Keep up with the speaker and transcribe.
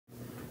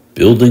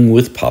Building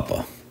with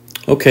Papa.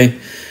 Okay,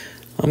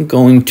 I'm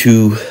going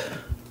to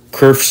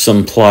kerf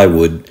some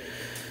plywood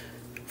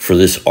for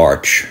this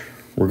arch.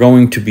 We're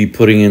going to be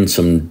putting in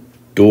some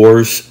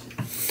doors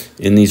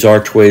in these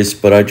archways,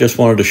 but I just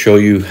wanted to show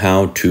you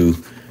how to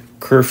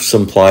kerf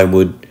some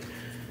plywood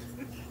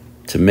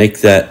to make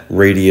that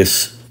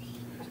radius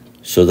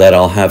so that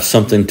I'll have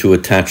something to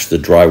attach the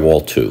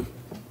drywall to.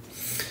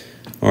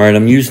 Alright,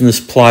 I'm using this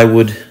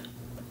plywood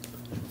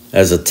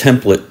as a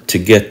template to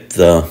get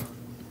the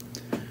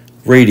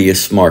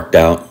radius marked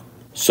out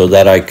so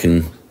that I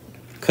can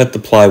cut the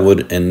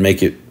plywood and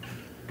make it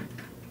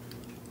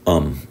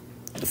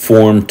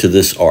form to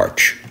this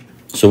arch.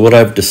 So what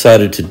I've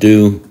decided to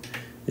do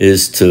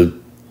is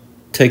to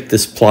take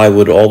this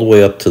plywood all the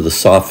way up to the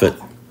soffit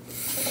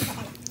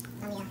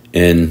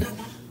and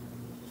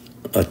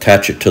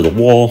attach it to the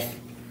wall,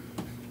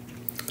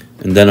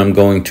 and then I'm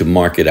going to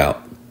mark it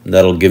out.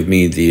 That'll give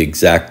me the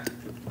exact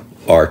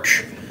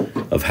arch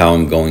of how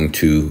I'm going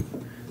to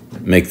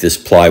make this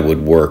plywood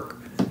work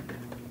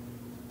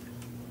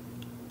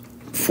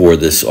for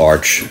this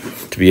arch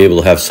to be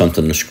able to have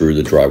something to screw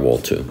the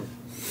drywall to.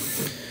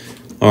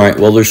 Alright,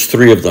 well there's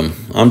 3 of them.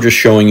 I'm just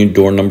showing you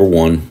door number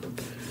 1,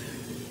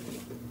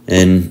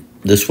 and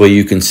this way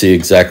you can see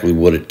exactly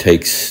what it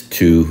takes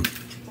to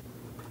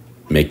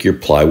make your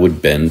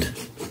plywood bend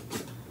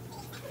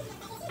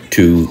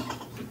to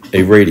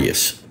a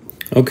radius.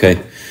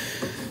 Okay,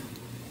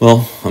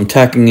 well I'm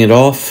tacking it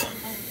off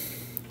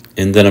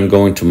and then I'm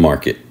going to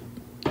mark it.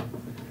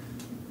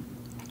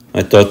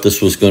 I thought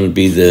this was going to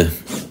be the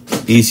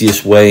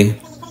easiest way.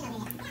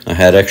 I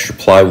had extra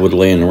plywood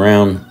laying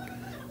around,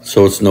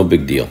 so it's no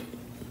big deal.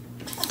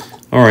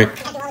 Alright,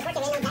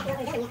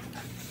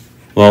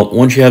 well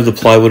once you have the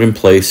plywood in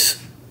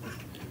place,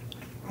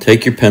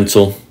 take your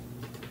pencil.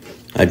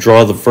 I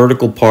draw the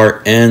vertical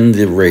part and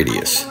the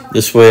radius.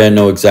 This way I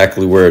know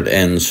exactly where it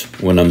ends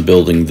when I'm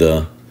building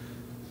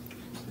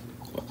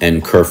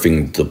and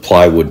kerfing the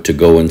plywood to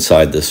go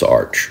inside this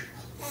arch.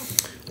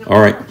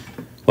 Alright,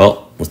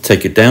 well let's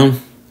take it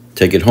down,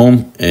 take it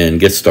home, and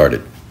get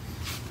started.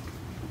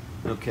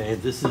 Okay,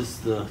 this is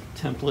the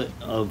template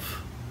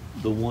of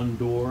the one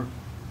door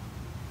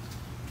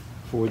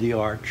for the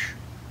arch.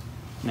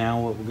 Now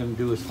what we're going to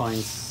do is find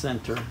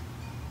center.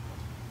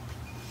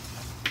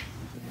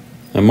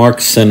 I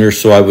marked center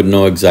so I would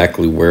know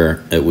exactly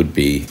where it would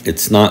be.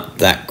 It's not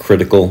that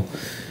critical.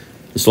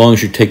 As long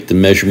as you take the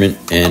measurement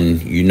and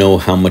you know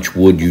how much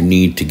wood you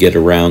need to get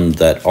around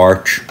that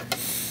arch.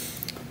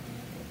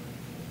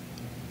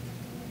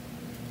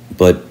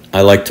 But I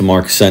like to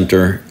mark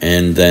center,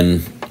 and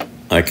then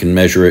I can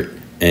measure it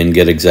and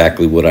get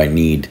exactly what I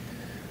need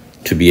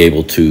to be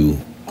able to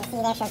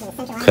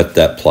cut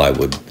that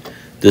plywood.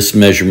 This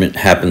measurement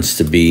happens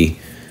to be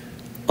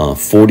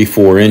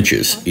 44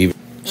 inches.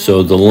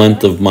 So the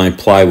length of my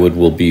plywood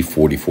will be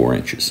 44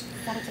 inches.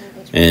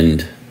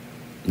 And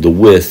the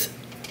width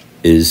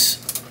is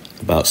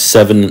about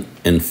 7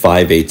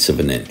 5/8 of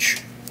an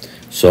inch.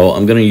 So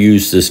I'm going to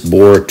use this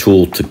borer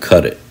tool to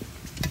cut it.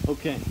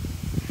 Okay.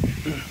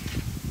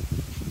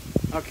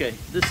 Okay,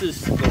 this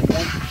is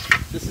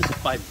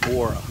by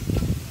Bora.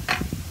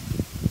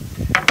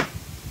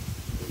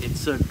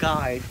 It's a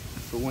guide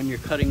for when you're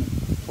cutting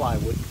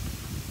plywood,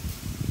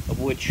 of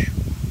which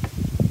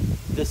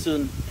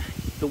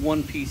the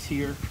one piece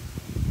here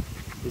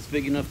is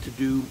big enough to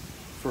do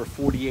for a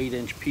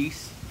 48-inch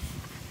piece.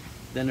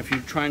 Then if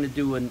you're trying to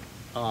do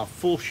a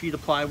full sheet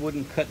of plywood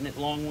and cutting it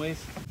long ways,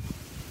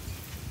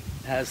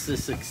 it has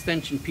this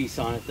extension piece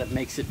on it that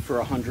makes it for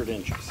 100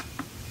 inches.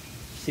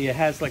 See, it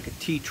has like a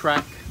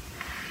T-track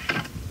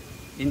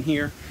in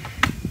here,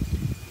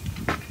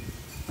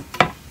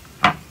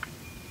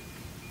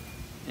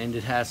 and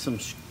it has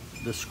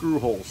the screw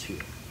holes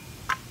here.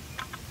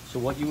 So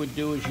what you would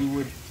do is you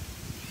would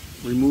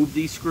remove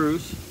these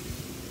screws,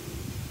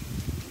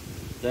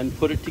 then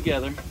put it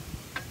together,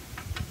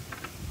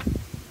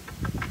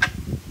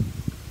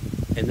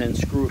 and then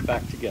screw it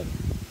back together.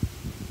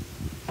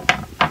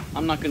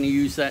 I'm not going to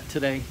use that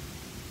today.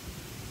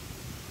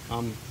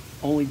 I'm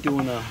only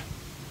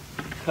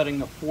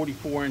cutting a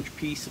 44-inch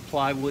piece of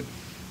plywood,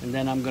 and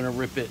then I'm going to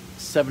rip it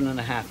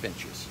 7.5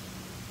 inches.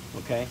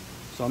 Okay,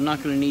 so I'm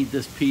not going to need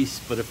this piece,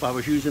 but if I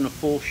was using a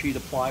full sheet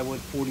of plywood,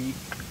 full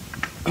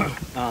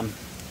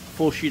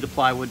sheet of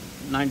plywood,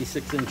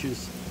 96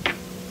 inches,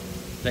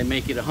 they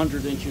make it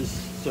 100 inches,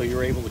 so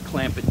you're able to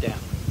clamp it down.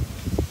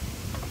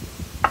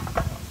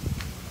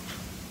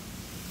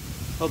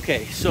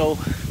 Okay, so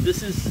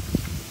this is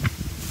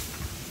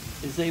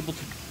able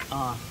to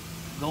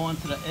go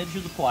onto the edge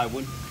of the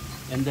plywood,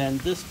 and then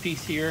this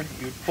piece here,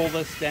 you pull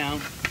this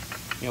down,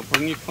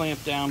 bring your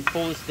clamp down,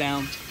 pull this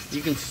down,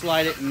 you can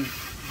slide it and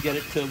get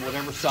it to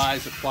whatever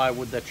size of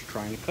plywood that you're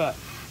trying to cut.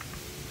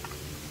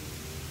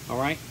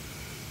 Alright?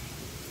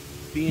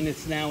 Being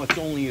it's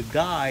only a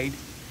guide,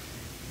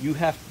 you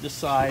have to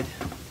decide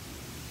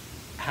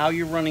how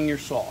you're running your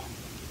saw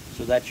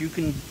so that you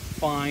can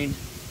find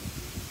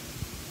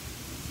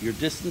your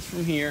distance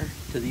from here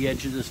to the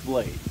edge of this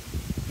blade.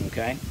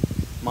 Okay?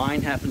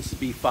 Mine happens to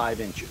be 5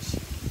 inches.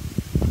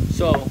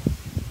 So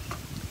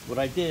what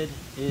I did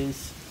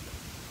is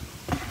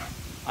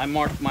I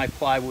marked my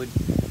plywood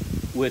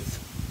with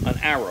an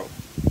arrow.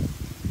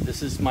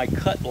 This is my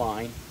cut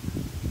line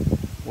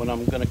when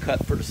I'm going to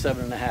cut for the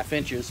 7.5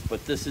 inches,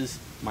 but this is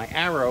my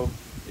arrow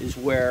is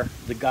where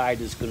the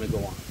guide is going to go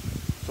on.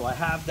 So I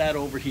have that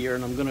over here,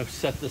 and I'm going to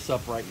set this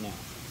up right now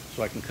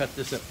so I can cut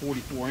this at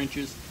 44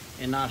 inches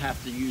and not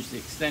have to use the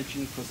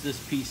extension, because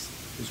this piece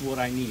is what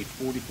I need,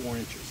 44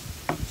 inches.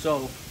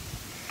 So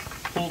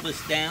pull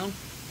this down,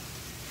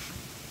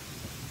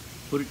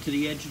 put it to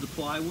the edge of the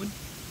plywood,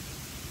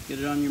 get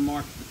it on your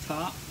mark at the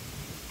top.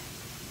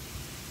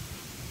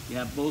 You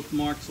have both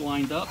marks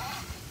lined up,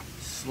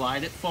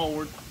 slide it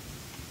forward,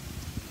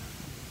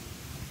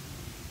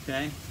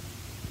 okay?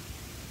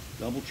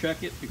 Double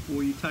check it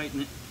before you tighten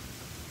it,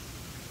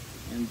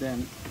 and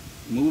then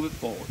move it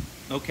forward.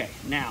 Okay,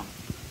 now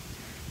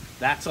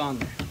that's on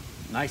there,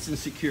 nice and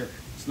secure.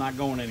 It's not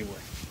going anywhere.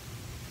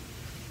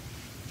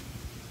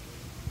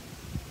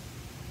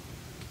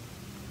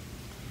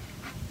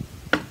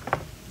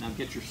 Now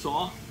get your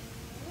saw.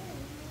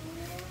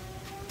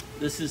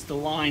 This is the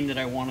line that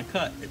I want to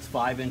cut. It's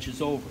 5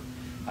 inches over.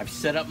 I've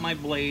set up my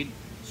blade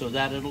so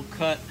that it'll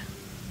cut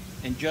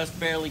and just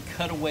barely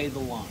cut away the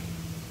line.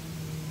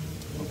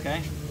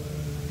 Okay?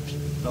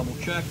 Double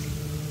check.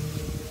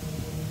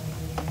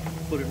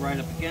 Put it right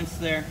up against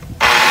there.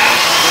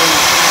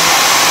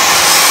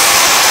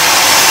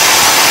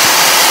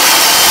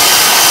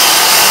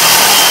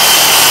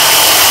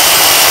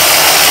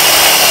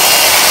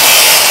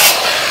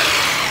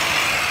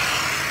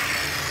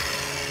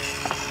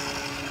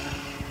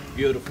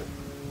 Beautiful.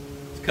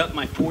 Let's cut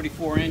my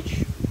 44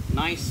 inch,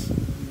 nice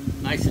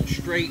and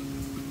straight.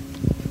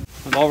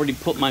 I've already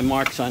put my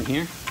marks on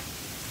here.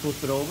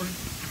 Flip it over.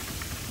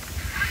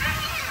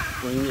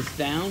 Bring this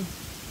down.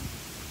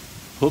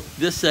 Hook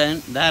this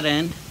end, that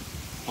end,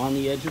 on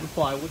the edge of the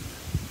plywood.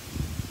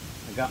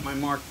 I got my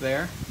mark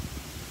there.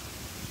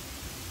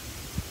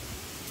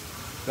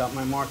 Got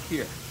my mark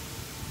here.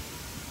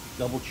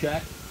 Double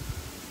check.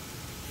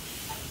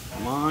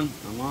 I'm on,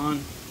 I'm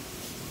on.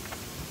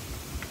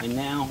 And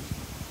now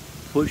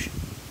push.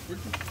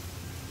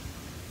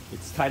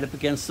 It's tied up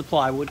against the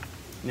plywood.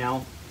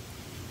 Now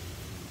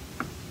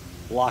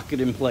lock it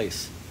in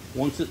place.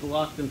 Once it's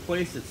locked in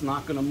place, it's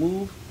not going to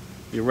move.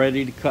 You're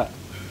ready to cut.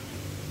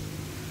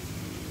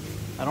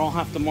 I don't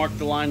have to mark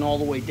the line all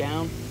the way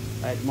down.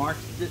 I had marked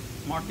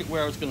it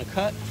where I was going to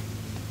cut,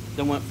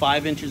 then went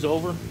 5 inches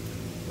over.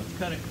 Let's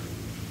cut it.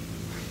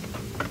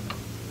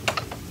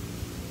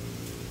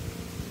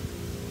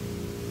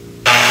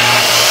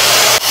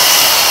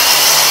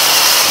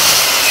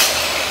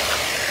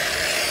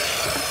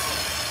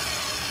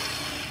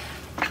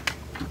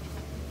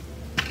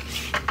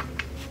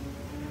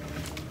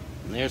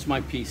 And there's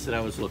my piece that I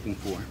was looking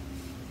for.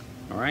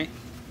 All right,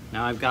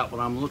 now I've got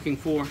what I'm looking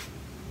for.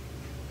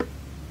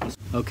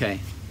 Okay,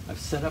 I've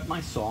set up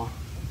my saw.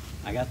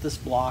 I got this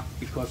block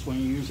because when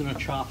you're using a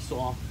chop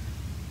saw,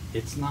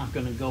 it's not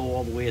going to go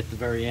all the way at the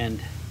very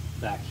end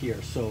back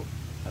here. So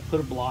I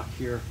put a block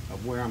here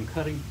of where I'm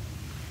cutting,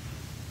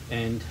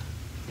 and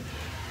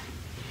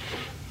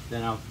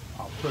then I'll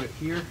put it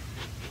here.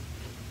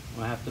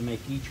 I have to make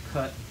each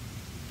cut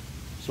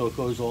so it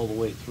goes all the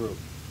way through.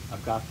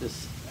 I've got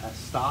this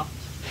stopped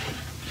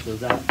so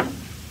that, I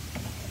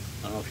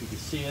don't know if you can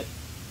see it,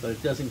 but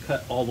it doesn't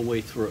cut all the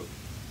way through.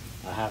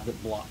 I have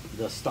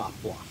the stop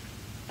block.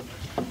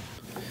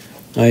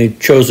 I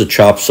chose a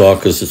chop saw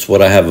because it's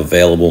what I have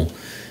available,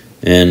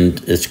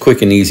 and it's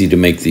quick and easy to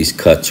make these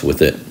cuts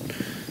with it.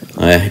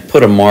 I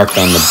put a mark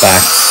on the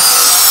back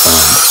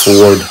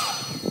board.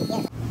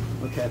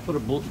 Okay, I put a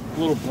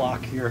little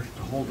block here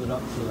to hold it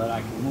up so that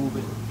I can move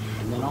it,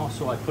 and then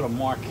also I put a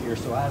mark here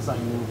so as I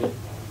move it,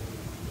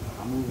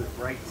 I'll move it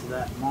right to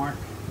that mark,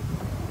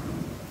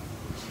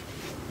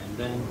 and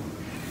then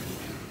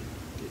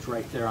it's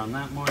right there on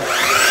that mark.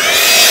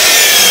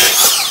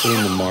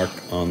 Putting the mark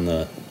on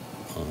the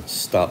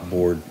stop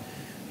board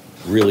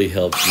really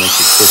helps make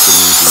it quick and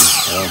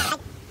easy.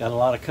 Got a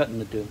lot of cutting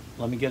to do.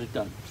 Let me get it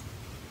done.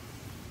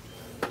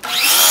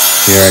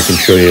 Here I can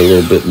show you a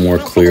little bit more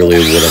clearly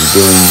what I'm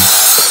doing.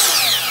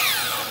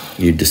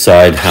 You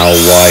decide how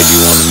wide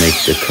you want to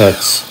make the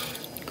cuts.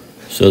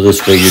 So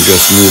this way you're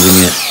just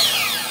moving it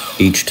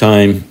each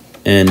time,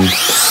 and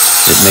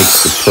it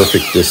makes the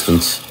perfect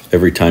distance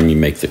every time you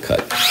make the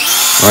cut.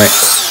 All right,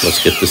 let's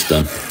get this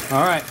done.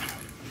 All right,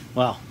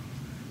 well,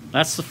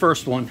 that's the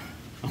first one.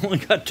 I only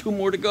got 2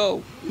 more to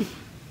go.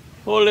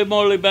 Holy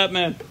moly,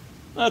 Batman.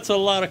 That's a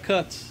lot of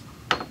cuts.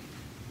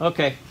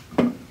 Okay,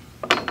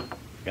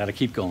 gotta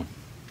keep going.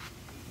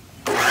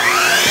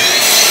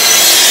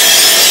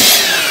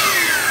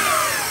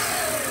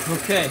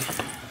 Okay,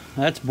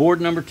 that's board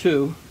number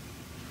 2.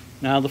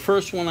 Now the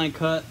first one I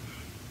cut,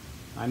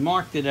 I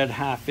marked it at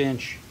 1/2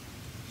 inch,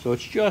 so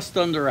it's just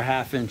under a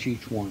 1/2 inch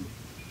each one.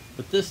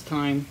 But this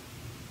time,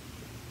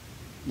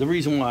 the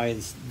reason why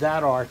is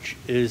that arch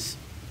is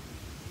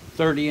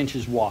 30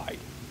 inches wide.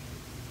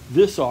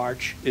 This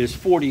arch is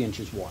 40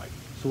 inches wide.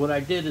 So what I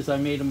did is I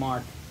made a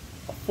mark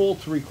a full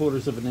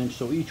 3/4 of an inch.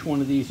 So each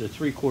one of these are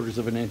 3/4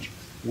 of an inch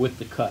with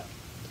the cut.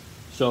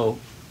 So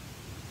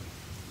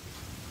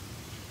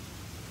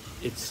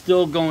it's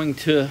still going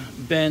to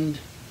bend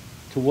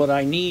to what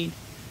I need,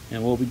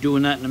 and we'll be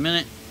doing that in a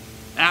minute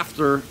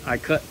after I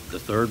cut the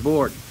third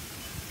board.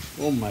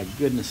 Oh my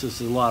goodness,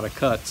 this is a lot of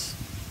cuts.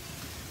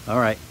 All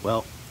right,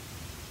 well,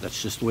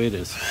 that's just the way it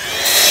is.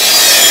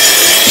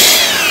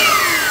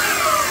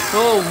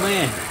 Oh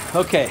man,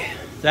 okay,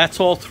 that's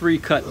all 3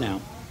 cut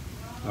now.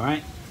 All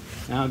right,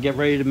 now get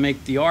ready to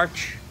make the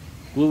arch,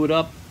 glue it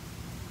up,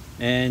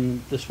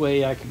 and this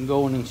way I can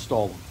go and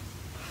install them.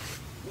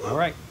 All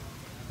right,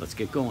 let's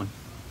get going.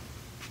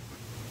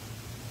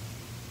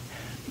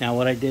 Now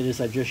what I did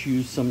is I just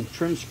used some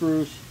trim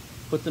screws,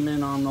 put them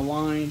in on the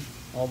line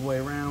all the way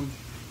around.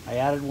 I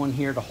added one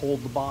here to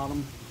hold the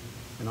bottom,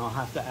 and I'll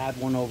have to add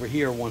one over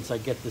here once I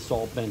get this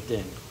all bent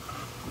in.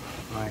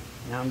 All right,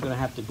 now I'm gonna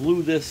have to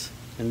glue this,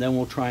 and then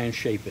we'll try and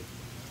shape it.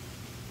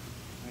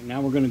 All right,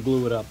 now we're gonna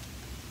glue it up.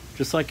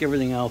 Just like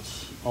everything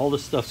else, all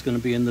this stuff's gonna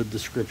be in the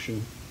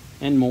description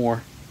and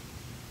more,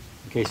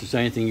 in case there's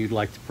anything you'd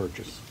like to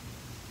purchase.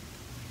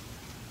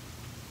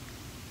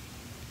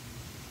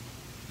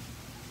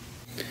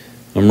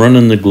 I'm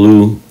running the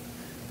glue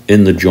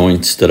in the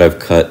joints that I've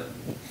cut.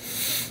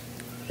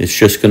 It's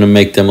just going to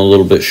make them a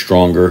little bit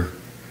stronger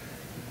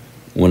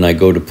when I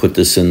go to put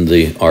this in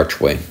the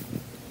archway.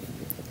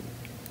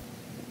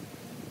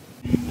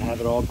 I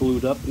have it all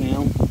glued up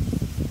now.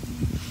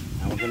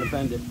 Now we're going to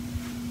bend it.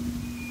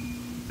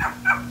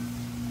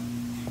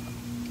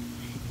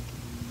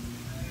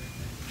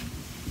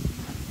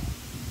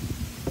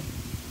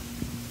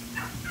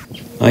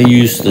 I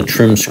use the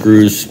trim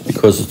screws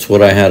because it's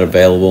what I had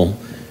available.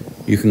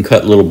 You can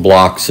cut little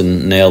blocks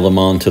and nail them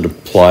onto the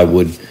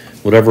plywood,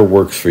 whatever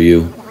works for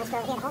you.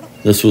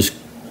 This was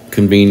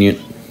convenient,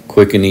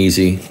 quick and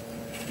easy,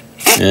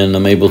 and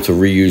I'm able to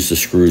reuse the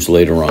screws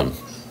later on.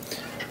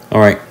 All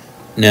right,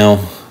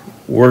 now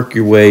work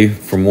your way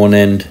from one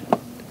end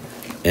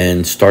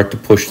and start to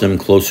push them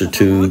closer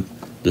to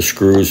the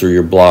screws or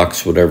your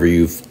blocks, whatever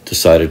you've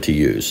decided to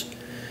use.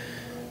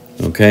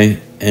 Okay,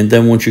 and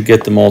then once you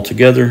get them all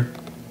together,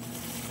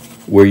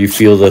 where you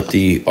feel that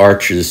the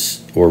arch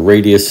is, or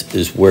radius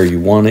is where you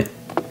want it,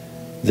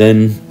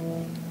 then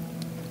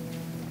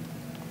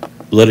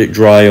let it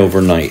dry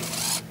overnight.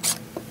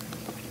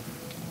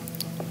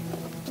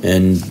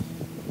 And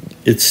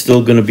it's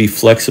still going to be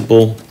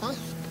flexible,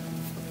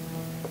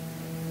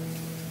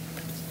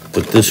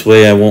 but this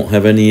way I won't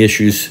have any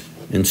issues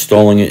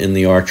installing it in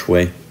the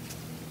archway.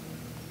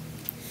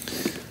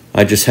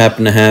 I just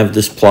happen to have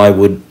this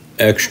plywood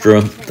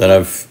extra that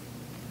I've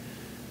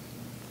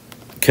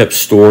kept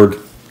stored,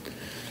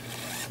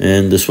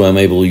 and this way I'm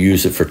able to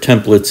use it for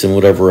templates and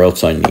whatever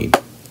else I need.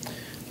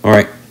 All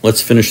right,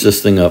 let's finish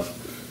this thing up.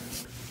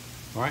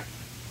 All right,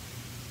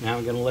 now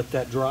I'm going to let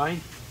that dry.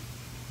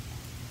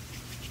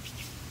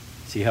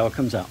 See how it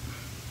comes out.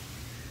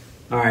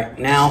 All right,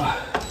 now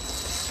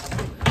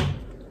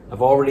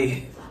I've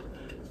already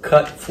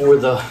cut for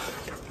the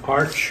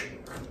arch.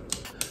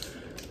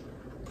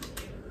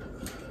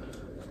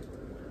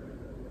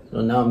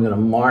 So now I'm going to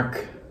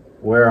mark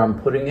where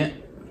I'm putting it.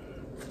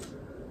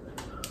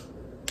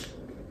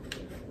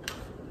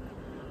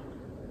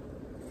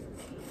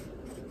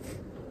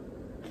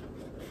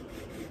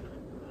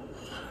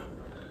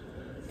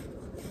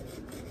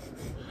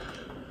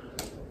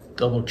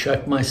 Double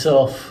check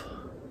myself.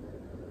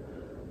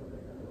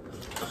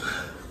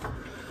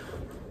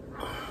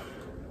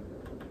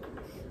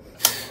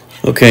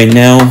 Okay,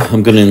 now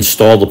I'm going to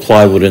install the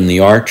plywood in the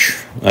arch.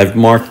 I've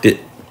marked it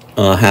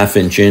a ½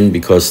 inch in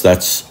because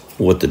that's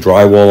what the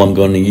drywall I'm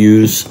going to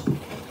use.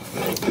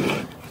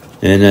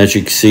 And as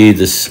you can see,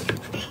 this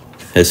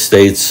has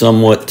stayed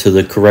somewhat to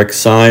the correct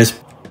size.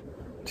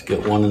 Let's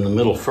get one in the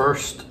middle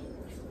first.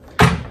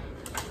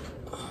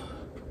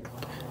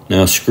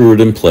 Now screw it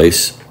in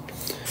place.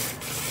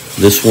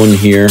 This one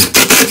here,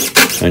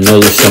 I know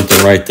there's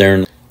something right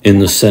there in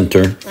the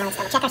center.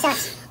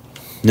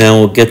 Now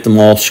we'll get them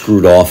all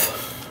screwed off.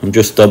 I'm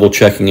just double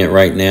checking it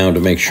right now to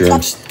make sure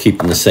I'm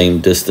keeping the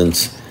same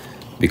distance,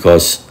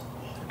 because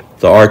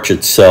the arch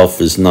itself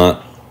is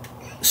not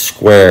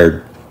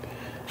squared.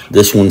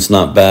 This one's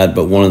not bad,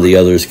 but one of the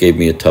others gave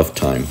me a tough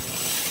time.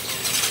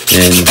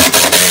 And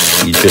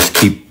you just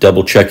keep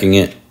double checking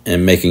it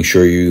and making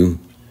sure you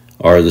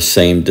are the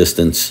same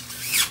distance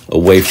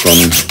away from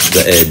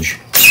the edge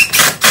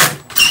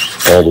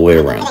all the way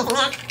around.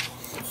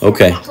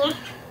 Okay,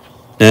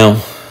 now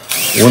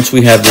once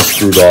we have this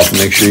screwed off,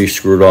 make sure you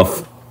screw it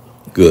off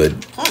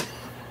good.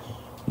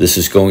 This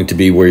is going to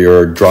be where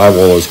your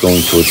drywall is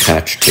going to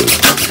attach to.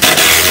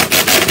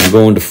 I'm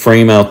going to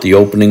frame out the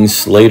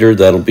openings later.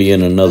 That'll be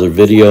in another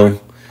video,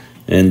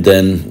 and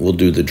then we'll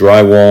do the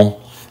drywall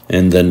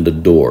and then the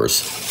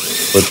doors.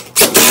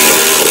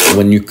 But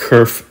when you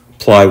kerf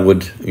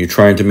plywood, you're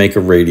trying to make a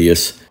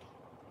radius.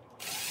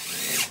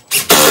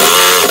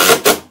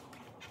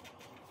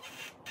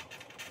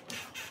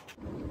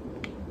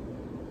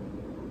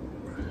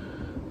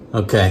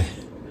 Okay,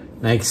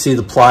 now you can see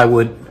the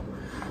plywood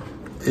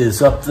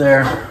is up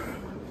there.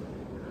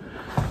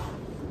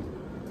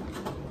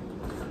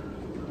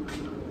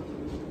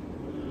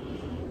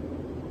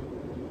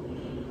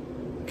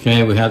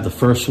 Okay, we have the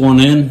first one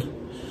in.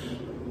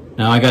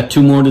 Now I got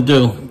 2 more to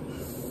do.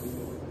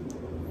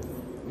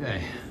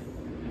 Okay,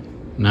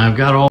 now I've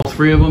got all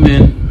 3 of them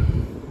in.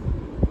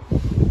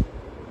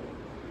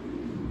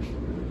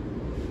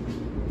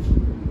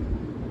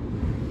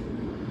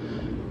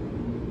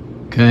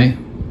 Okay,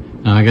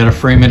 now I got to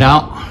frame it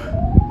out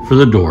for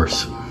the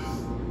doors.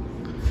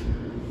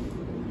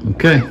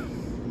 Okay.